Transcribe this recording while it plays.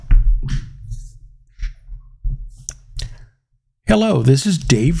Hello, this is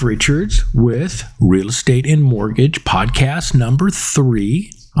Dave Richards with Real Estate and Mortgage podcast number 3.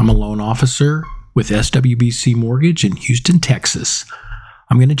 I'm a loan officer with SWBC Mortgage in Houston, Texas.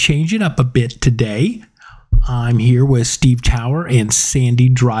 I'm going to change it up a bit today. I'm here with Steve Tower and Sandi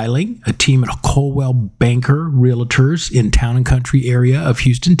Dreilling, a team at Coldwell Banker Realtors in Town and Country area of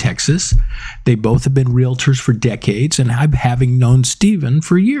Houston, Texas. They both have been realtors for decades, and I'm having known Steven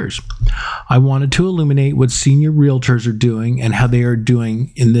for years. I wanted to illuminate what senior realtors are doing and how they are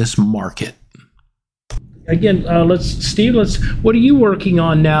doing in this market. Again, what are you working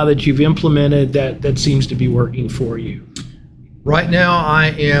on now that you've implemented that seems to be working for you? Right now,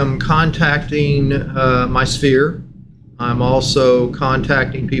 I am contacting my sphere. I'm also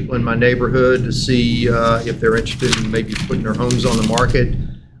contacting people in my neighborhood to see if they're interested in maybe putting their homes on the market.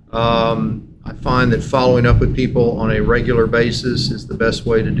 I find that following up with people on a regular basis is the best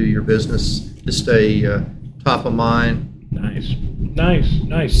way to do your business, to stay top of mind.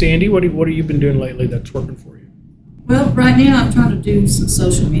 Nice. Sandi, what have you been doing lately that's working for you? Well, right now I'm trying to do some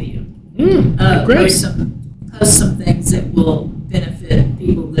social media. Great. Post some things that will benefit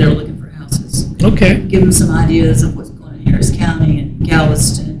people that are looking for houses. Okay. Give them some ideas of what's going on in Harris County and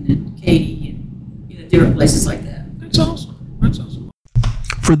Galveston and Katy and different places like that. That's awesome.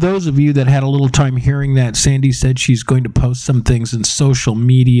 For those of you that had a little time hearing that, Sandi said she's going to post some things in social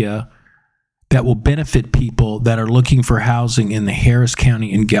media that will benefit people that are looking for housing in the Harris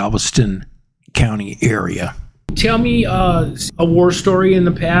County and Galveston County area. Tell me a war story in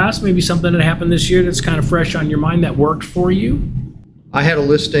the past, maybe something that happened this year that's kind of fresh on your mind that worked for you. I had a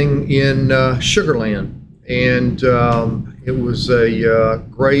listing in Sugarland, and it was a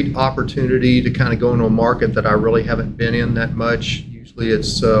great opportunity to kind of go into a market that I really haven't been in that much. Usually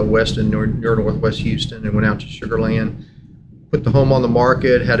it's west and near northwest Houston, and went out to Sugarland, put the home on the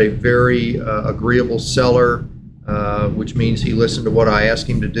market, had a very agreeable seller, which means he listened to what I asked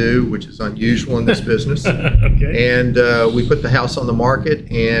him to do, which is unusual in this business. Okay. And we put the house on the market,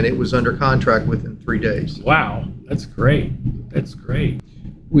 and it was under contract within 3 days. Wow, that's great.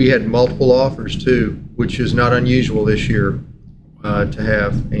 We had multiple offers too, which is not unusual this year to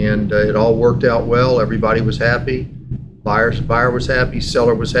have. And it all worked out well. Everybody was happy. Buyer was happy.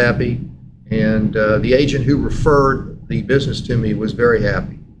 Seller was happy. And the agent who referred the business to me was very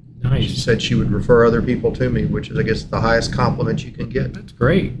happy. Nice. She said she would refer other people to me, which is, I guess, the highest compliment you can get. That's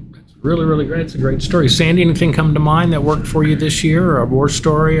great. That's really great. It's a great story. Sandi, anything come to mind that worked for you this year, or a war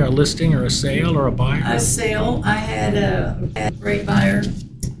story, or a listing, or a sale, or a buyer? A sale. I had a great buyer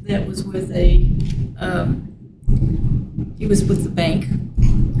that was with he was with the bank,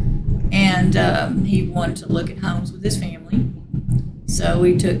 and he wanted to look at homes with his family. So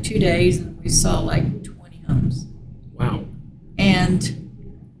we took 2 days, and we saw like 20 homes. Wow. And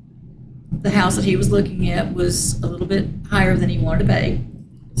the house that he was looking at was a little bit higher than he wanted to pay.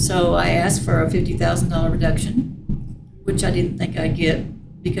 So I asked for a $50,000 reduction, which I didn't think I'd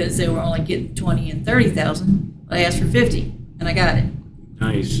get because they were only getting 20 and 30,000. I asked for 50, and I got it.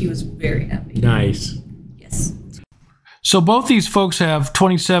 Nice. He was very happy. Nice. Yes. So both these folks have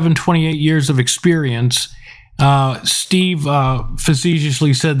 27, 28 years of experience. Steve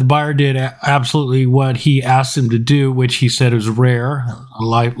facetiously said the buyer did absolutely what he asked him to do, which he said is rare.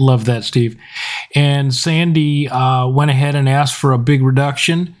 I love that, Steve. And Sandi went ahead and asked for a big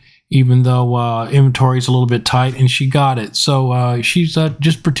reduction, even though inventory is a little bit tight, and she got it. So she's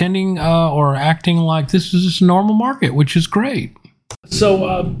just pretending or acting like this is just a normal market, which is great.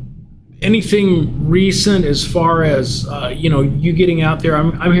 So anything recent as far as you getting out there?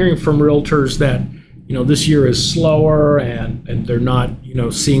 I'm hearing from realtors that this year is slower and they're not,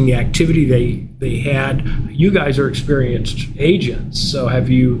 seeing the activity they had. You guys are experienced agents. So have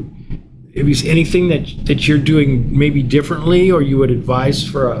you anything that you're doing maybe differently, or you would advise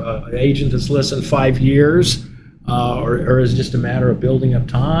for an agent that's less than 5 years, or is it just a matter of building up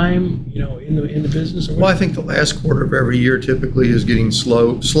time, in the business? Well, I think the last quarter of every year typically is getting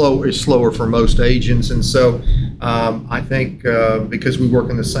slower for most agents. And so I think because we work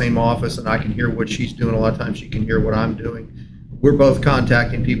in the same office and I can hear what she's doing, a lot of times she can hear what I'm doing. We're both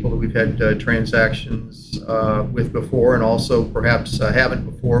contacting people that we've had transactions with before, and also perhaps haven't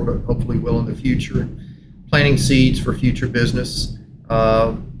before, but hopefully will in the future, and planting seeds for future business.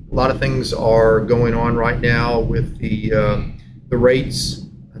 A lot of things are going on right now with the rates.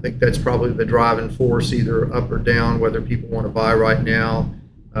 I think that's probably the driving force, either up or down, whether people want to buy right now.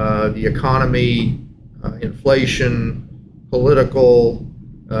 The economy, inflation, political,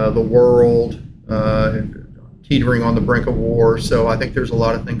 the world, teetering on the brink of war. So I think there's a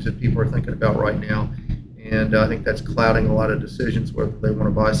lot of things that people are thinking about right now. And I think that's clouding a lot of decisions, whether they want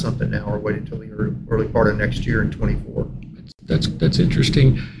to buy something now or wait until the early part of next year in 24. That's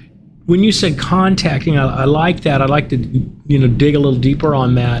interesting. When you said contacting, I like that. I'd like to dig a little deeper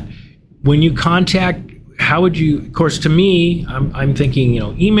on that. When you contact, how would you? Of course, to me, I'm thinking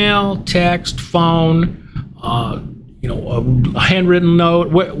email, text, phone. A handwritten note.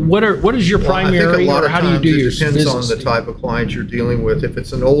 What is your primary? I think a lot or of how times do you do it your depends business? on the type of client you're dealing with. If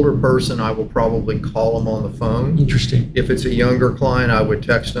it's an older person, I will probably call them on the phone. Interesting. If it's a younger client, I would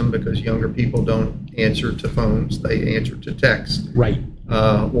text them because younger people don't answer to phones; they answer to text. Right.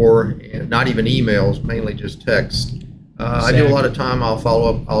 Or not even emails, mainly just text. I do a lot of time. I'll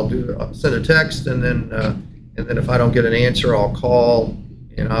follow up. I'll send a text, and then if I don't get an answer, I'll call,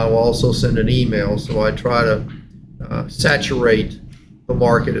 and I'll also send an email. So I try to saturate the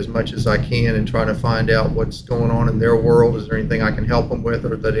market as much as I can and try to find out what's going on in their world. Is there anything I can help them with,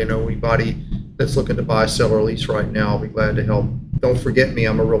 or that anybody that's looking to buy, sell, or lease right now? I'll be glad to help. Don't forget me.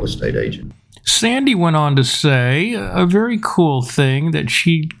 I'm a real estate agent. Sandi went on to say a very cool thing that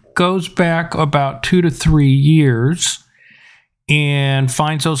she goes back about 2 to 3 years and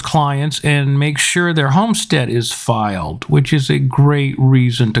finds those clients and makes sure their homestead is filed, which is a great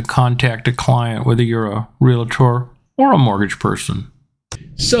reason to contact a client, whether you're a realtor or a mortgage person.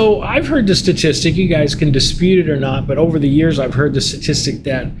 So I've heard the statistic, you guys can dispute it or not, but over the years I've heard the statistic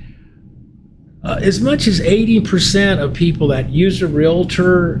that as much as 80% of people that use a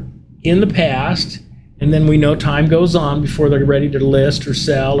realtor in the past, and then we know time goes on before they're ready to list or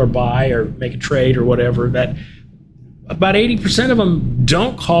sell or buy or make a trade or whatever, that about 80% of them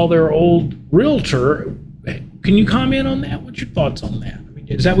don't call their old realtor. Can you comment on that? What's your thoughts on that? I mean,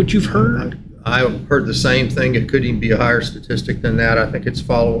 is that what you've heard? I've heard the same thing. It could even be a higher statistic than that. I think it's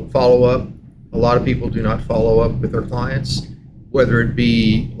follow up. A lot of people do not follow up with their clients, whether it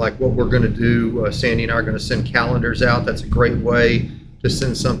be like what we're going to do. Sandi and I are going to send calendars out. That's a great way to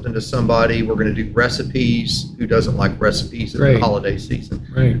send something to somebody. We're going to do recipes. Who doesn't like recipes in the holiday season?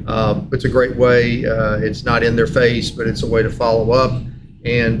 Right. It's a great way. It's not in their face, but it's a way to follow up.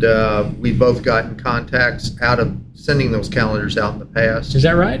 And we've both gotten contacts out of sending those calendars out in the past. Is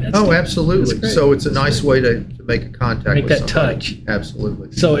that right? Absolutely. So it's a nice way to make a contact. Make with that somebody. touch.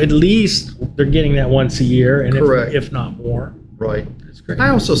 Absolutely. So at least they're getting that once a year, and Correct. if not more. Right. That's great. I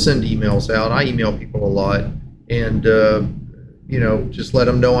also send emails out. I email people a lot, and just let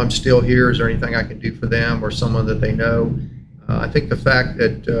them know I'm still here. Is there anything I can do for them or someone that they know? I think the fact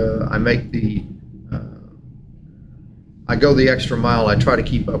that I go the extra mile. I try to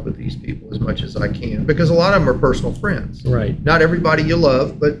keep up with these people as much as I can because a lot of them are personal friends. Right. Not everybody you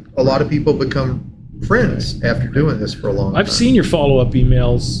love, but a lot of people become friends after doing this for a long time. I've seen your follow-up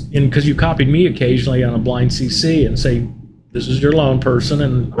emails, because you copied me occasionally on a blind CC and say, this is your loan person,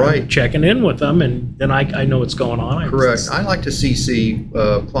 and I'm checking in with them, and then I know what's going on. Correct. I like to CC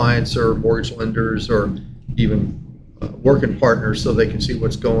clients or mortgage lenders or even working partners so they can see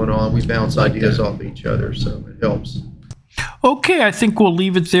what's going on. We bounce ideas off each other, so it helps. Okay, I think we'll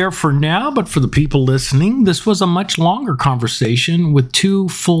leave it there for now, but for the people listening, this was a much longer conversation with two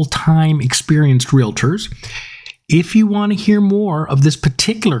full-time experienced realtors. If you want to hear more of this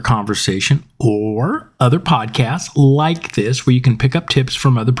particular conversation or other podcasts like this where you can pick up tips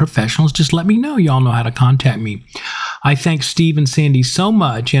from other professionals, just let me know. Y'all know how to contact me. I thank Steve and Sandi so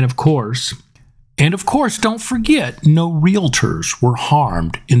much, and of course, don't forget, no realtors were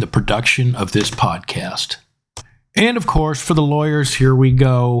harmed in the production of this podcast. And of course, for the lawyers, here we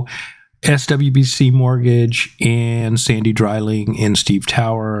go. SWBC Mortgage and Sandi Dreilling and Steve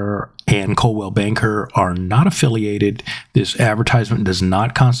Tower and Coldwell Banker are not affiliated. This advertisement does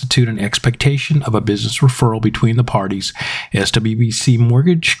not constitute an expectation of a business referral between the parties. SWBC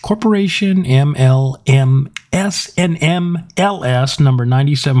Mortgage Corporation, MLMS and MLS, number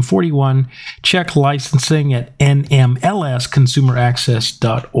 9741. Check licensing at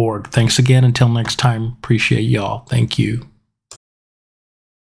nmlsconsumeraccess.org. Thanks again. Until next time, appreciate y'all. Thank you.